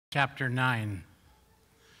Chapter 9.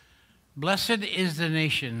 Blessed is the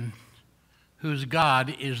nation whose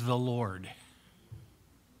God is the Lord.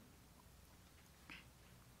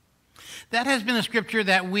 That has been a scripture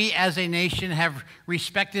that we as a nation have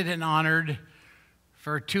respected and honored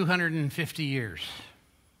for 250 years.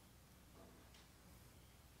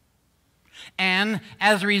 And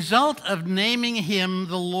as a result of naming him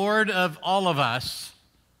the Lord of all of us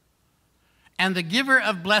and the giver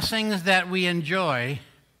of blessings that we enjoy,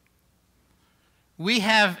 we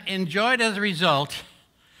have enjoyed as a result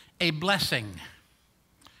a blessing.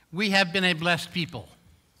 We have been a blessed people.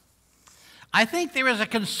 I think there is a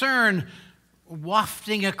concern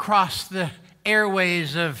wafting across the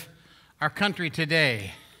airways of our country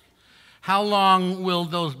today. How long will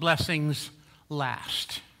those blessings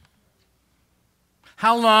last?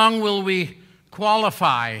 How long will we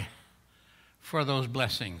qualify for those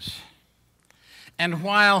blessings? And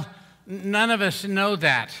while none of us know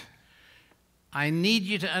that, I need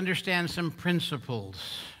you to understand some principles.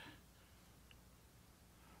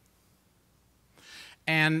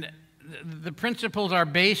 And the principles are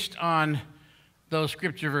based on those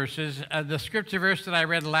scripture verses. The scripture verse that I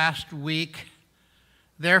read last week,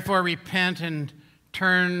 therefore repent and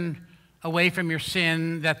turn away from your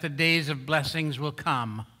sin, that the days of blessings will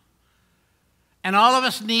come. And all of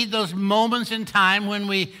us need those moments in time when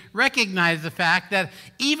we recognize the fact that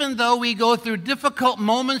even though we go through difficult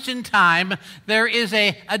moments in time, there is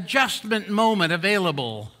an adjustment moment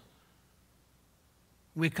available.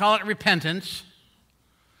 We call it repentance.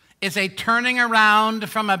 It's a turning around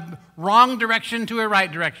from a wrong direction to a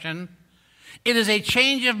right direction. It is a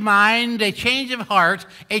change of mind, a change of heart,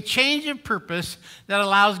 a change of purpose that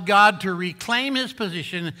allows God to reclaim his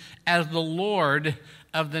position as the Lord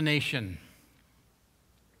of the nation.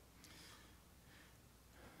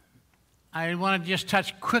 I want to just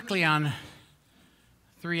touch quickly on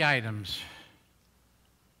 3 items.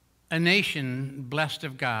 A nation blessed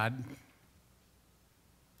of God.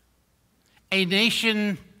 A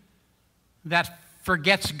nation that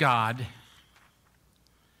forgets God.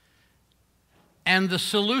 And the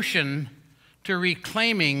solution to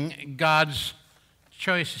reclaiming God's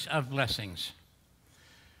choice of blessings.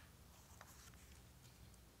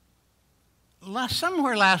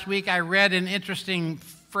 Somewhere last week I read an interesting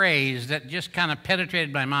phrase that just kind of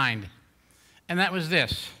penetrated my mind, and that was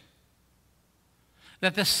this: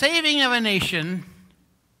 that the saving of a nation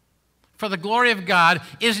for the glory of God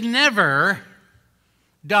is never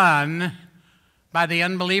done by the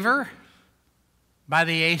unbeliever, by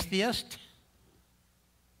the atheist.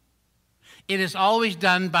 It is always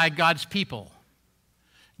done by God's people.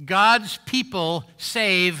 God's people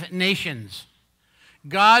save nations.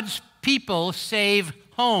 God's people save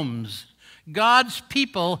homes. God's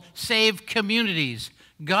people save communities.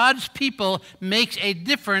 God's people makes a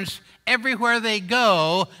difference everywhere they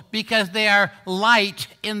go because they are light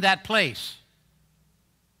in that place.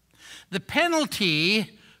 The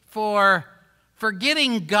penalty for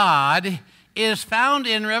forgetting God is found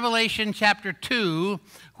in Revelation chapter 2,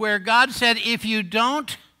 where God said, if you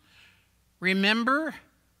don't remember,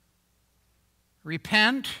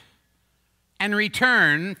 repent, and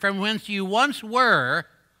return from whence you once were,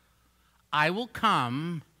 I will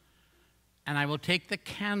come and I will take the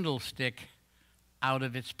candlestick out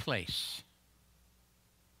of its place.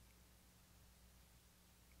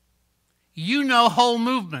 You know whole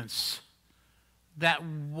movements that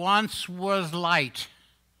once was light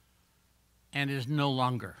and is no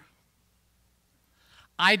longer.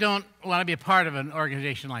 I don't want to be a part of an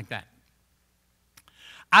organization like that.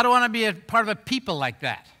 I don't want to be a part of a people like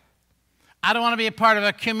that. I don't want to be a part of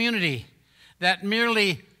a community that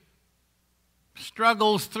merely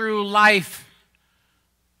struggles through life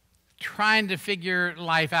trying to figure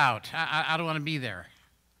life out. I don't want to be there.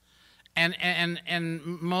 And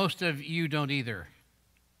most of you don't either.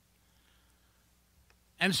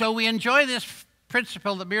 And so we enjoy this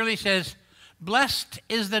principle that merely says, blessed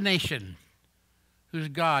is the nation whose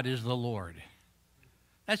God is the Lord.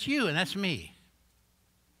 That's you and that's me.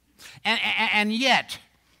 And yet,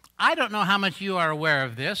 I don't know how much you are aware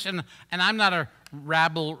of this, and I'm not a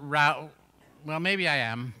well, maybe I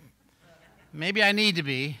am. Maybe I need to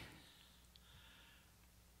be.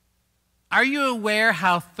 Are you aware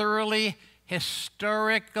how thoroughly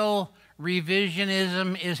historical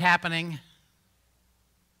revisionism is happening?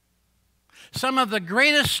 Some of the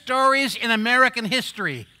greatest stories in American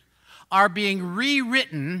history are being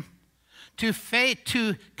rewritten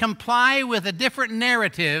to comply with a different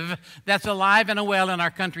narrative that's alive and well in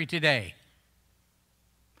our country today.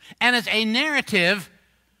 And it's a narrative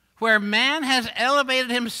where man has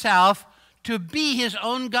elevated himself to be his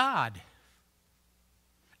own God.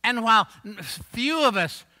 And while few of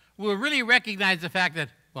us will really recognize the fact that,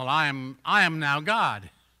 well, I am now God.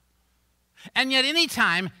 And yet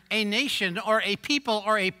anytime a nation or a people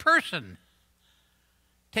or a person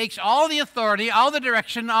takes all the authority, all the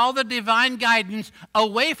direction, all the divine guidance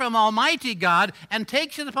away from Almighty God and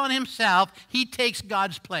takes it upon himself, he takes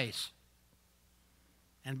God's place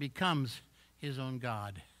and becomes his own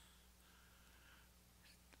God.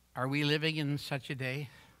 Are we living in such a day?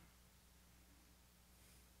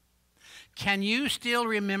 Can you still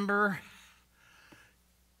remember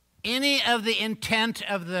any of the intent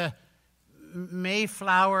of the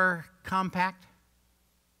Mayflower Compact?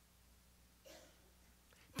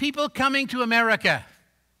 People coming to America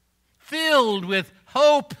filled with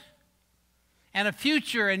hope and a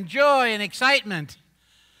future and joy and excitement.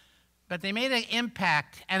 But they made an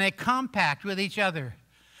impact and a compact with each other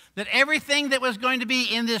that everything that was going to be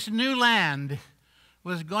in this new land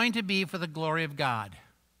was going to be for the glory of God.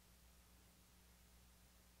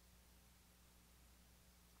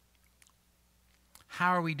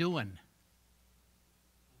 How are we doing?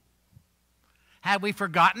 Have we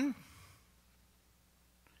forgotten?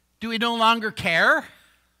 Do we no longer care?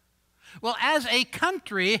 Well, as a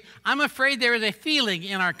country, I'm afraid there is a feeling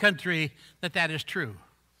in our country that that is true.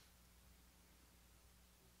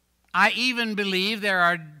 I even believe there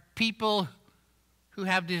are people who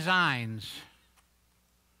have designs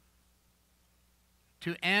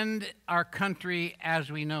to end our country as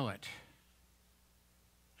we know it.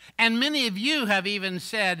 And many of you have even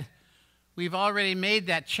said, we've already made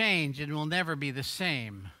that change and will never be the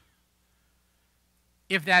same.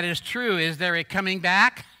 If that is true, is there a coming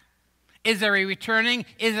back? Is there a returning?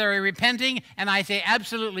 Is there a repenting? And I say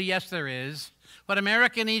absolutely yes, there is. What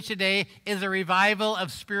America needs today is a revival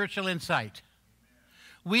of spiritual insight.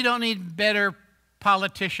 We don't need better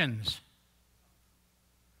politicians.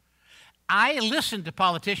 I listen to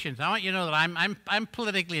politicians. I want you to know that I'm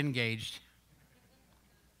politically engaged.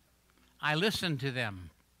 I listen to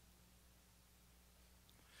them.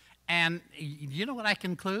 And you know what I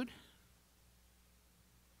conclude?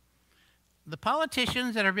 The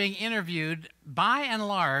politicians that are being interviewed, by and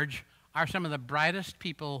large, are some of the brightest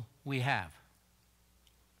people we have.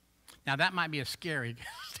 Now, that might be a scary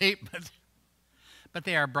statement, but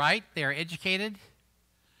they are bright, they are educated,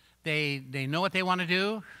 they know what they want to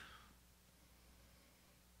do,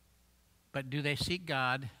 but do they seek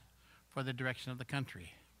God for the direction of the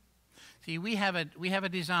country? See, we have a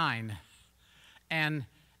design, and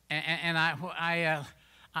I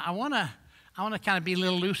want to kind of be a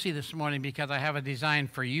little loosey this morning because I have a design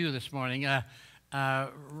for you this morning.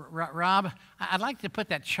 Rob, I'd like to put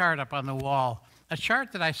that chart up on the wall. A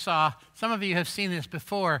chart that I saw. Some of you have seen this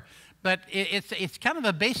before, but it's kind of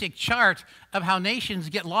a basic chart of how nations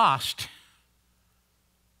get lost,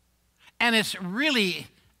 and it's really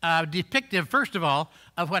depictive, first of all,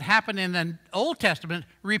 of what happened in the Old Testament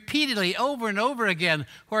repeatedly over and over again,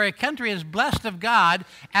 where a country is blessed of God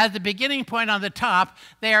as the beginning point on the top.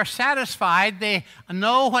 They are satisfied. They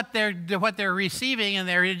know what they're receiving, and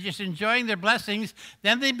they're just enjoying their blessings.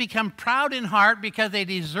 Then they become proud in heart because they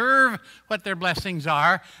deserve what their blessings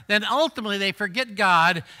are. Then ultimately they forget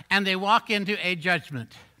God, and they walk into a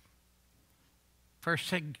judgment.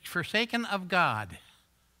 Forsaken of God.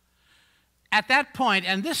 At that point,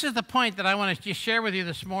 and this is the point that I want to just share with you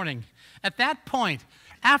this morning. At that point,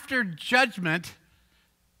 after judgment,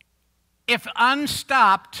 if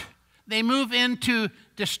unstopped, they move into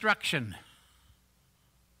destruction.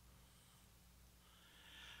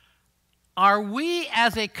 Are we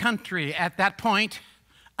as a country at that point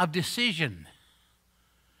of decision?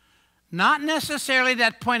 Not necessarily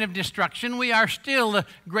that point of destruction. We are still the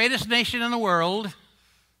greatest nation in the world.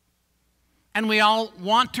 And we all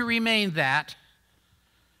want to remain that.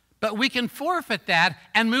 But we can forfeit that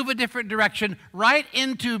and move a different direction right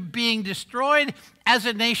into being destroyed as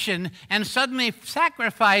a nation and suddenly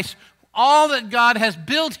sacrifice all that God has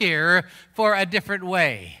built here for a different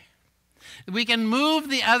way. We can move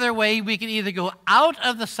the other way. We can either go out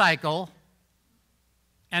of the cycle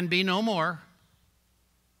and be no more,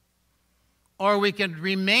 or we can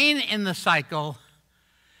remain in the cycle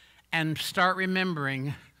and start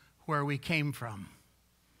remembering where we came from.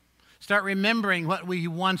 Start remembering what we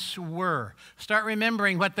once were. Start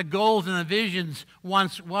remembering what the goals and the visions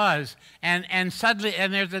once was. And suddenly,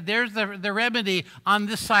 and there's the remedy on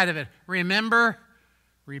this side of it. Remember,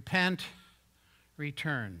 repent,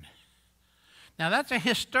 return. Now that's a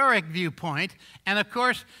historic viewpoint. And of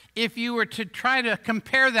course, if you were to try to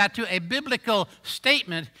compare that to a biblical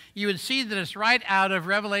statement, you would see that it's right out of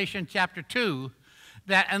Revelation chapter 2,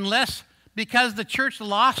 that because the church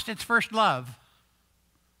lost its first love,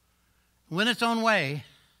 went its own way,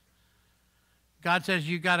 God says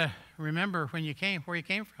you got to remember where you came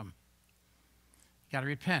from. You got to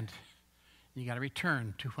repent. You got to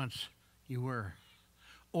return to whence you were.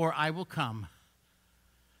 Or I will come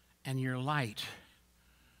and your light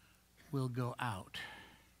will go out.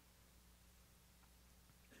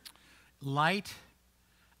 Light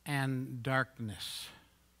and darkness.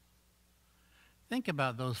 Think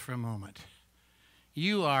about those for a moment.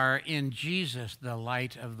 You are in Jesus the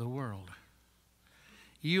light of the world.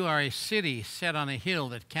 You are a city set on a hill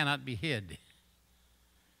that cannot be hid.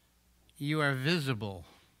 You are visible.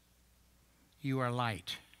 You are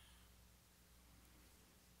light.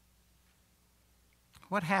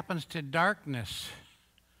 What happens to darkness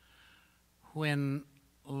when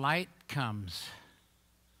light comes?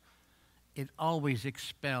 It always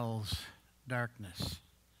expels darkness.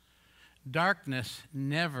 Darkness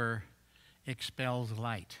never expels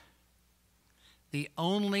light. The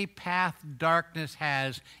only path darkness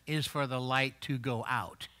has is for the light to go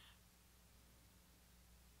out.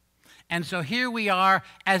 And so here we are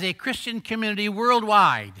as a Christian community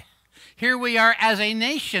worldwide. Here we are as a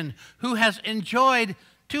nation who has enjoyed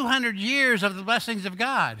 200 years of the blessings of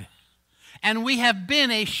God. And we have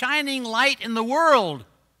been a shining light in the world.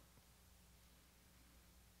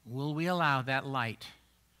 Will we allow that light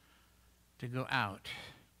to go out?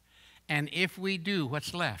 And if we do,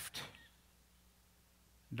 what's left?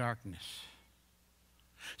 Darkness.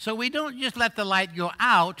 So we don't just let the light go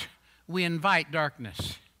out, we invite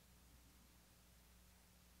darkness.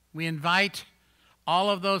 We invite all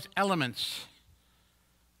of those elements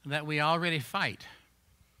that we already fight.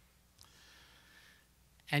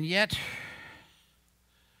 And yet,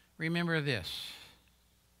 remember this.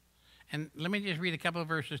 And let me just read a couple of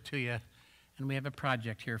verses to you, and we have a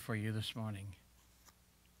project here for you this morning.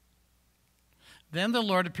 Then the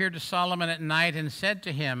Lord appeared to Solomon at night and said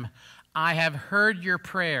to him, I have heard your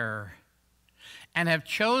prayer and have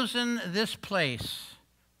chosen this place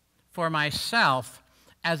for myself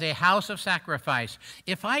as a house of sacrifice.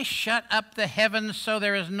 If I shut up the heavens so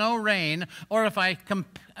there is no rain, or if I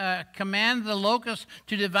command the locusts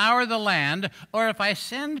to devour the land, or if I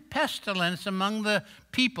send pestilence among the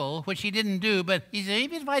people, which he didn't do, but he said,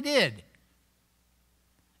 even if I did,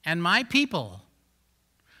 and my people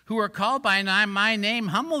who are called by my name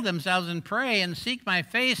humble themselves and pray and seek my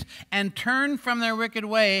face and turn from their wicked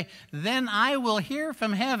way, then I will hear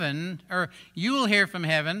from heaven, or you will hear from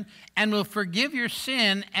heaven, and will forgive your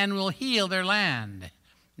sin and will heal their land.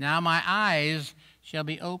 Now my eyes shall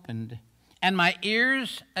be opened, and my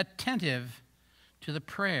ears attentive to the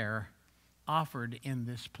prayer offered in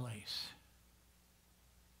this place.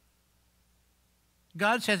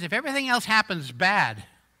 God says, if everything else happens bad,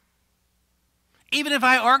 even if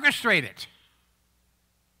I orchestrate it,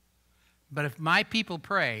 but if my people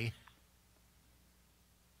pray,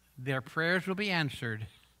 their prayers will be answered,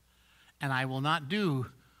 and I will not do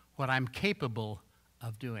what I'm capable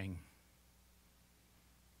of doing.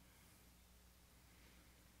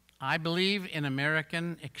 I believe in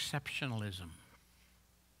American exceptionalism.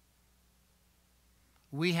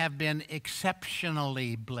 We have been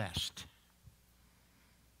exceptionally blessed.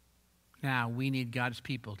 Now we need God's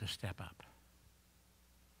people to step up.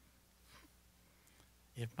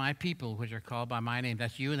 If my people, which are called by my name,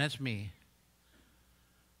 that's you and that's me,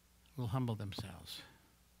 will humble themselves.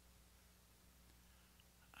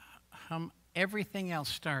 Everything else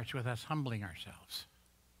starts with us humbling ourselves.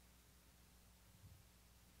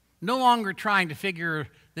 No longer trying to figure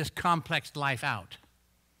this complex life out.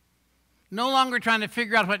 No longer trying to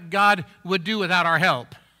figure out what God would do without our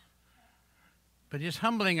help. But just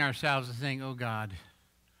humbling ourselves and saying, oh God,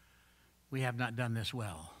 we have not done this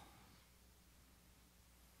well.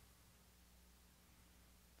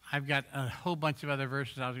 I've got a whole bunch of other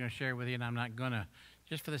verses I was going to share with you, and I'm not going to.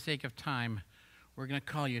 Just for the sake of time, we're going to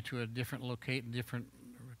call you to a different different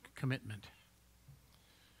commitment.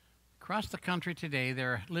 Across the country today,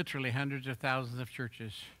 there are literally hundreds of thousands of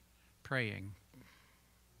churches praying.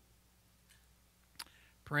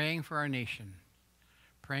 Praying for our nation.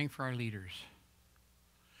 Praying for our leaders.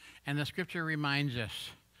 And the scripture reminds us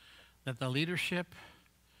that the leadership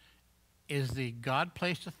is the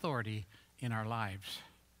God-placed authority in our lives.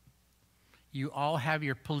 You all have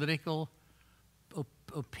your political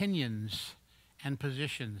opinions and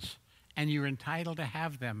positions, and you're entitled to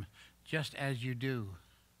have them just as you do.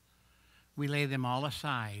 We lay them all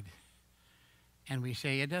aside, and we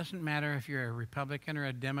say, it doesn't matter if you're a Republican or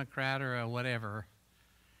a Democrat or a whatever.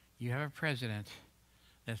 You have a president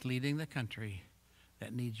that's leading the country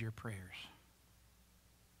that needs your prayers.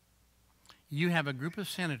 You have a group of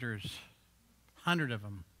senators, 100 of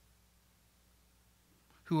them,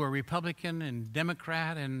 who are Republican and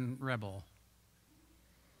Democrat and rebel,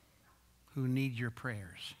 who need your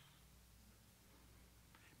prayers.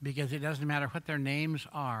 Because it doesn't matter what their names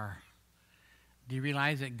are. Do you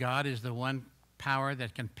realize that God is the one power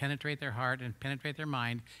that can penetrate their heart and penetrate their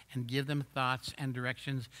mind and give them thoughts and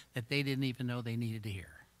directions that they didn't even know they needed to hear?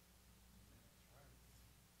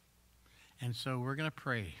 And so we're going to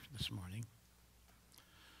pray this morning.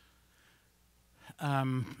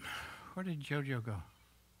 Where did Jojo go?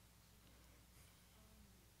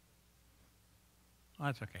 Oh,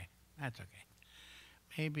 that's okay. That's okay.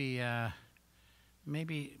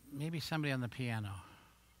 Maybe somebody on the piano.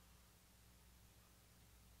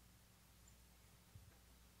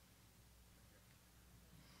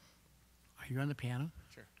 Are you on the piano?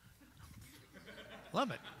 Sure. Love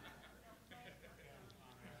it.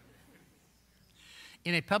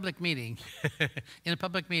 In a public meeting,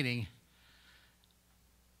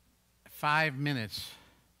 5 minutes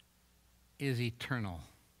is eternal.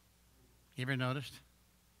 You ever noticed?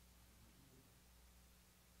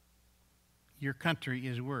 Your country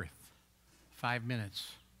is worth 5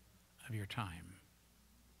 minutes of your time.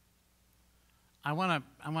 I want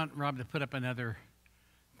Rob to put up another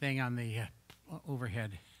thing on the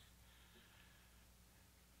overhead.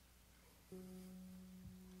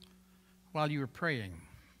 While you were praying,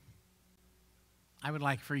 I would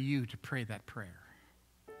like for you to pray that prayer.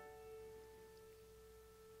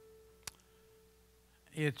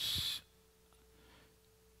 It's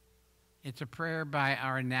a prayer by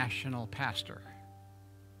our national pastor.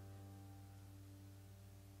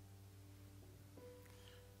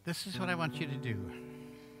 This is what I want you to do.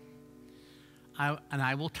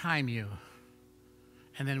 I will time you,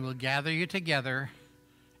 and then we'll gather you together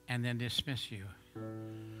and then dismiss you.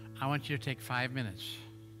 I want you to take 5 minutes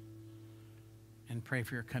and pray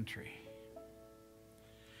for your country.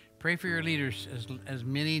 Pray for your leaders, as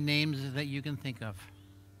many names that you can think of.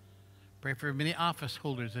 Pray for many office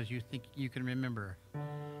holders as you think you can remember.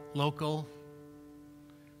 Local.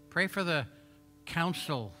 Pray for the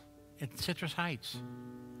council at Citrus Heights.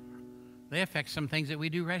 They affect some things that we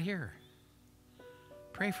do right here.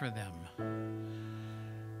 Pray for them.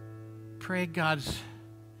 Pray God's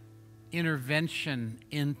intervention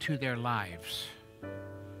into their lives.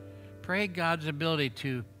 Pray God's ability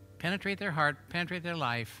to penetrate their heart, penetrate their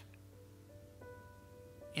life.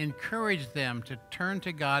 Encourage them to turn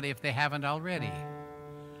to God, if they haven't already,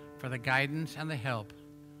 for the guidance and the help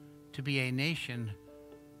to be a nation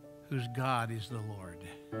whose God is the Lord.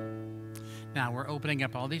 Now, we're opening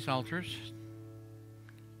up all these altars.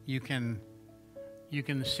 You can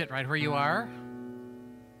sit right where you are.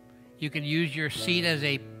 You can use your seat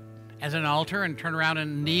as an altar and turn around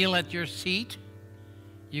and kneel at your seat.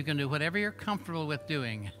 You can do whatever you're comfortable with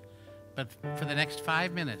doing. But for the next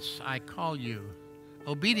 5 minutes, I call you,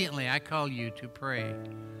 obediently I call you to pray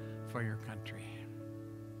for your country.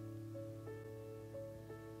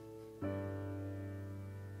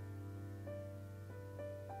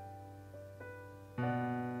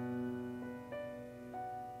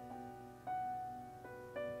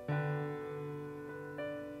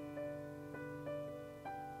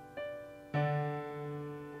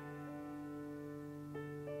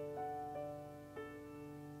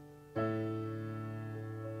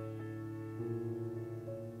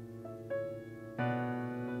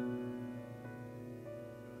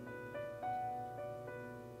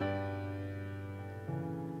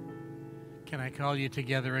 Can I call you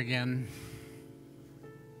together again?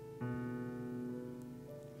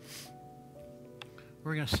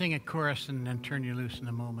 We're going to sing a chorus and then turn you loose in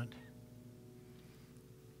a moment.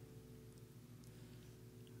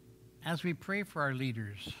 As we pray for our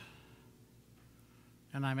leaders,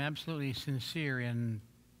 and I'm absolutely sincere in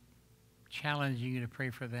challenging you to pray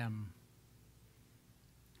for them,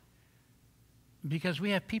 because we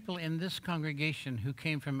have people in this congregation who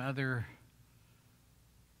came from other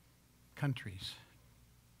countries,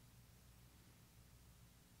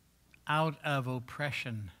 out of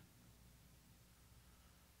oppression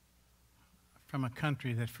from a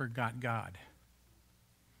country that forgot God.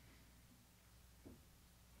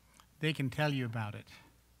 They can tell you about it.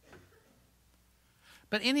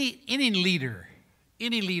 But any leader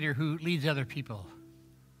who leads other people,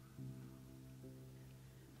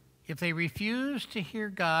 if they refuse to hear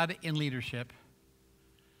God in leadership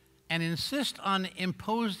and insist on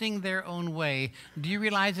imposing their own way, do you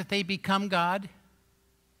realize that they become God?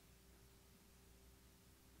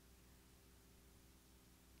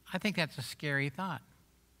 I think that's a scary thought.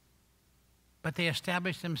 But they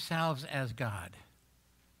establish themselves as God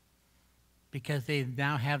because they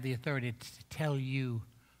now have the authority to tell you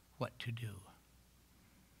what to do.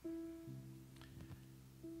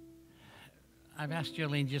 I've asked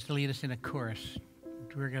Jolene just to lead us in a chorus.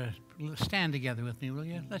 we're going to stand together with me, will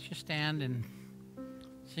you? Let's just stand and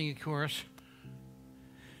sing a chorus.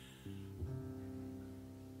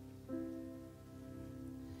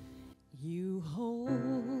 You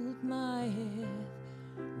hold my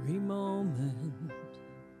every moment.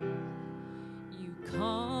 You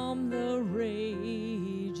calm the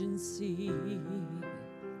raging sea.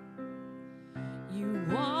 You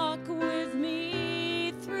walk with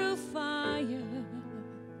me through fire,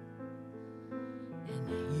 and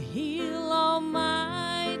you heal all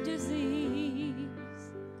my disease.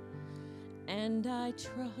 And I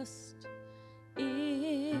trust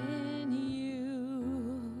in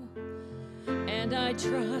you, and I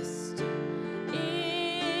trust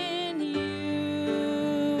in you.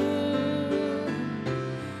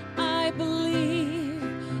 I believe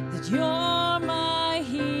that you're my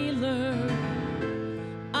healer.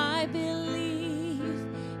 I believe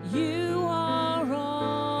you are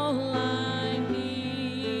all I need.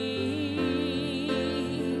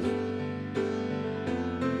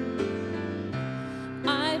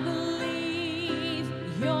 I believe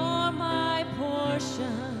you're my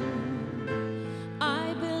portion.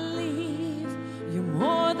 I believe you're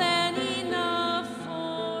more than enough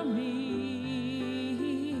for me.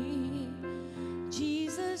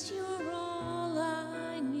 Jesus, you're all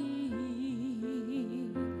I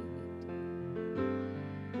need.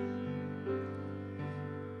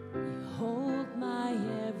 You hold my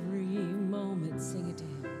every moment. Sing it to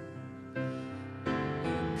him.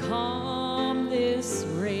 You calm this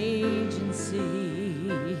raging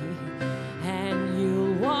sea, and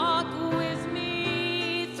you'll walk with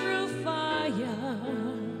me through fire,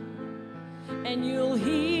 and you'll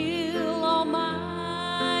heal all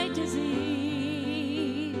my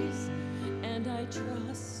disease. And I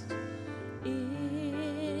trust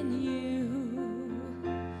in you,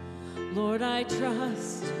 Lord, I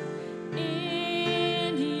trust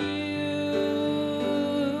in you.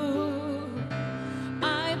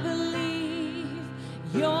 I believe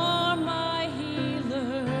you're my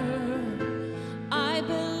healer. I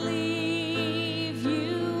believe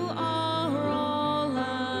you are all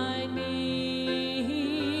I need.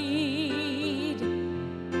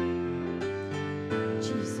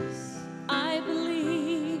 Jesus, I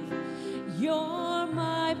believe you're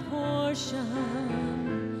my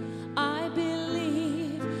portion. I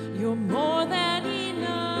believe you're more than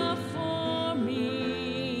enough for me.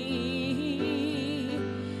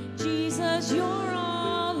 Jesus, you're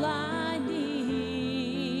all I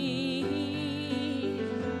need.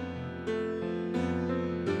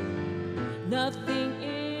 Nothing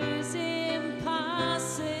is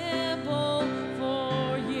impossible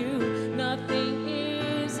for you. Nothing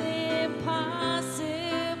is impossible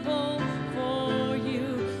for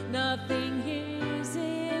you. Nothing is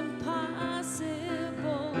impossible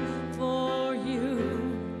for you.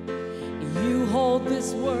 You hold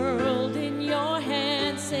this world in your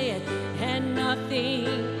hands, say it, and nothing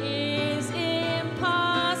is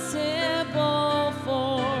impossible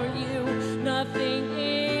for you. Nothing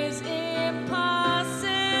is impossible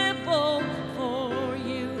for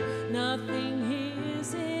you. Nothing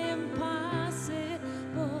is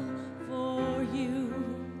impossible for you.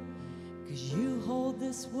 'Cause you hold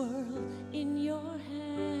this world in your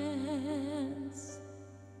hands.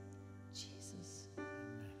 Jesus,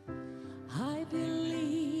 I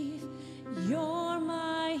believe you're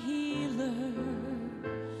my healer.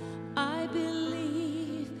 I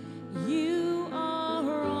believe you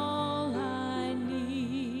are all I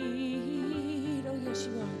need. Oh, yes,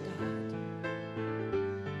 you are, God. And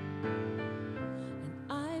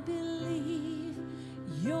I believe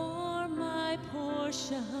you're my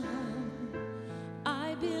portion.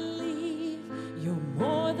 I believe you're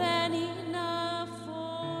more than enough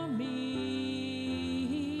for me.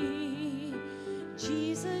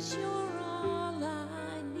 Jesus, you're all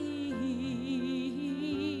I need.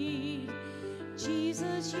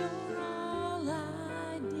 Jesus, you're all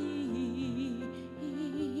I need.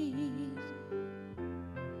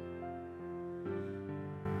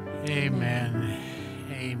 Amen.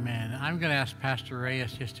 Amen. I'm going to ask Pastor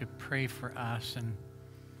Reyes just to pray for us. And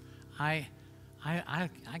I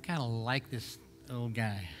kind of like this old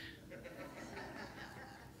guy.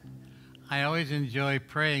 I always enjoy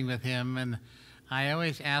praying with him, and I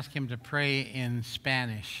always ask him to pray in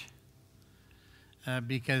Spanish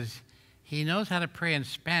because he knows how to pray in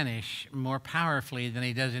Spanish more powerfully than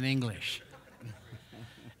he does in English.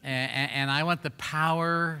 And I want the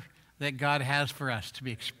power that God has for us to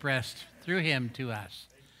be expressed through him to us.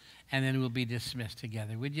 And then we'll be dismissed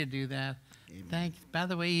together. Would you do that? Amen. Thanks. By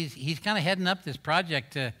the way, he's kind of heading up this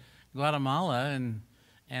project to Guatemala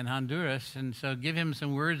and Honduras. And so give him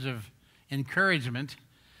some words of encouragement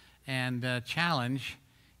and challenge.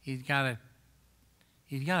 He's got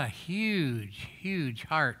a huge, huge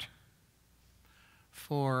heart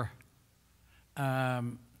for. Now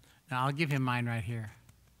I'll give him mine right here.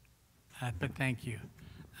 But thank you.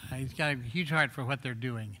 He's got a huge heart for what they're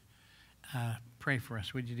doing. Pray for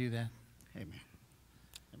us. Would you do that? Amén.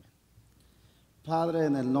 Amén. Padre,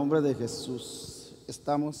 en el nombre de Jesús,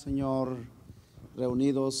 estamos, Señor,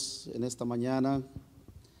 reunidos en esta mañana,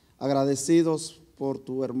 agradecidos por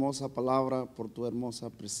tu hermosa palabra, por tu hermosa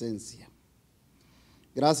presencia.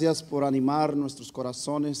 Gracias por animar nuestros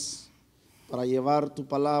corazones para llevar tu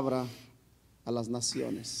palabra a las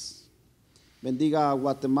naciones. Bendiga a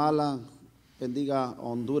Guatemala, bendiga a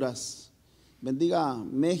Honduras, bendiga a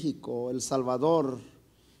México, El Salvador,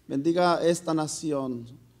 bendiga esta nación,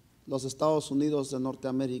 los Estados Unidos de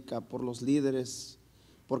Norteamérica, por los líderes,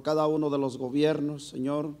 por cada uno de los gobiernos,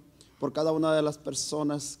 Señor, por cada una de las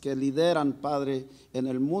personas que lideran, Padre, en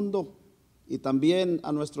el mundo, y también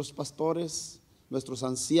a nuestros pastores, nuestros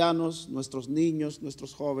ancianos, nuestros niños,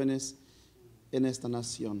 nuestros jóvenes en esta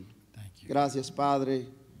nación. Gracias, Padre,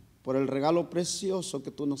 por el regalo precioso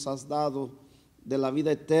que tú nos has dado de la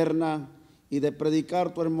vida eterna y de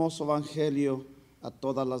predicar tu hermoso evangelio a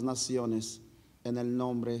todas las naciones en el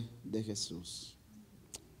nombre de Jesús.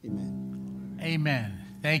 Amén.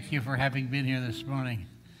 Amen. Thank you for having been here this morning.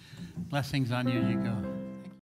 Blessings on you as you go.